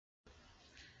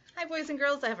Hi boys and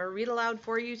girls, I have a read aloud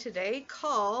for you today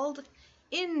called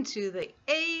Into the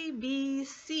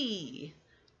ABC.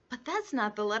 But that's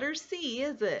not the letter C,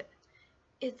 is it?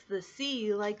 It's the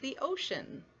C like the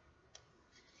ocean.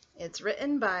 It's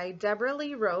written by Deborah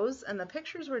Lee Rose and the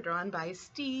pictures were drawn by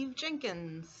Steve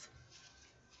Jenkins.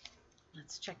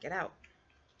 Let's check it out.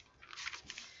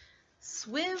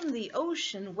 Swim the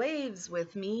ocean waves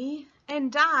with me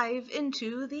and dive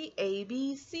into the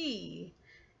ABC.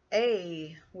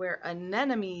 A, where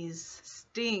anemones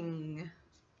sting.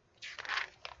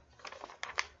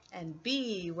 And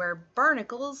B, where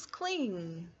barnacles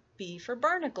cling. B for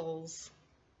barnacles.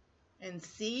 And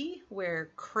C,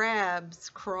 where crabs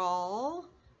crawl.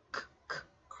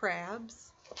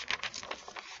 Crabs.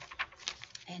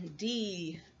 And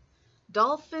D,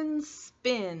 dolphins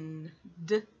spin.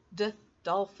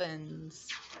 Dolphins.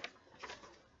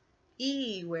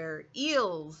 E, where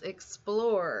eels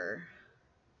explore.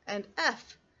 And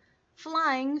F,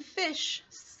 flying fish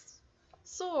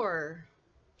soar.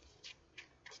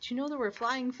 Did you know there were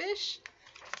flying fish?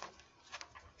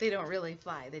 They don't really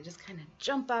fly. They just kind of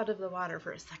jump out of the water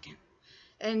for a second.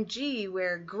 And G,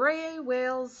 where gray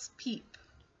whales peep.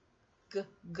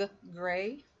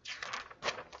 Gray.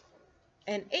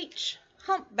 And H,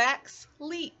 humpbacks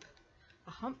leap.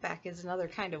 A humpback is another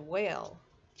kind of whale.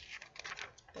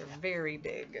 They're very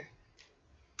big.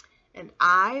 And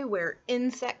I, where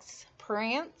insects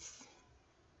prance.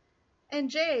 And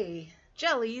J,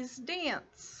 jellies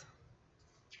dance.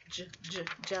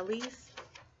 Jellies.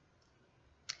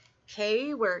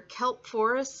 K, where kelp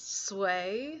forests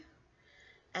sway.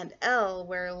 And L,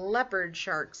 where leopard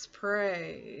sharks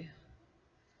prey.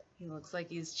 He looks like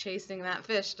he's chasing that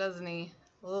fish, doesn't he?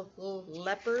 Little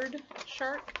leopard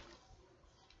shark.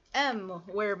 M,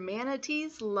 where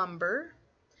manatees lumber.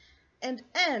 And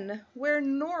N, where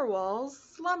narwhals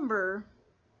slumber.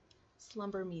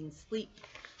 Slumber means sleep.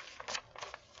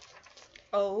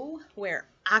 O, where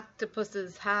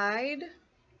octopuses hide.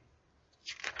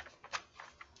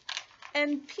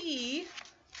 And P,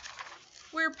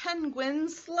 where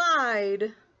penguins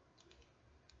slide.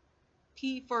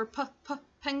 P for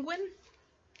penguin.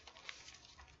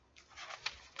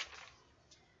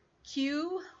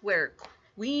 Q, where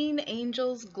queen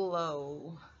angels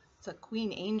glow. It's a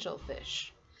queen angel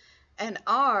fish. And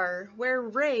R, where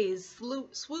rays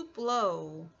swoop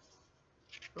low.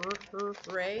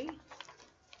 Ray.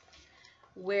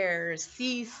 Where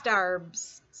sea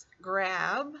stars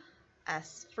grab.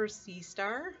 S for sea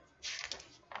star.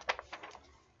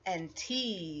 And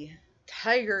T,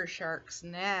 tiger sharks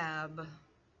nab.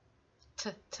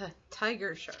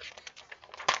 Tiger shark.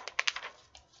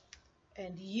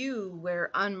 And U, where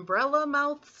umbrella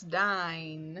mouths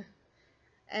dine.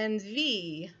 And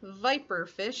V, viper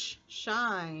fish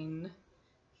shine.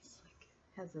 He's like,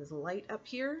 has his light up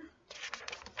here.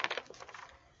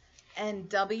 And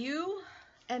W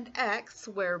and X,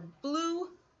 where blue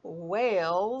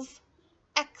whales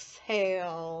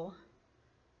exhale.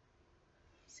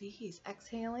 See, he's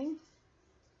exhaling.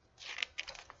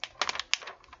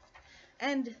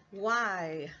 And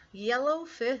Y, yellow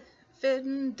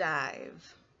fin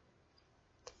dive.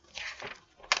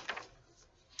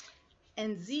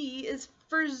 And Z is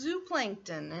for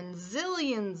zooplankton, and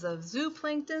zillions of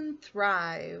zooplankton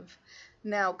thrive.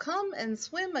 Now come and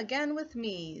swim again with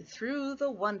me through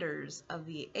the wonders of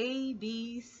the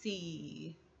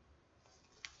ABC.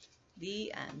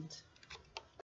 The end.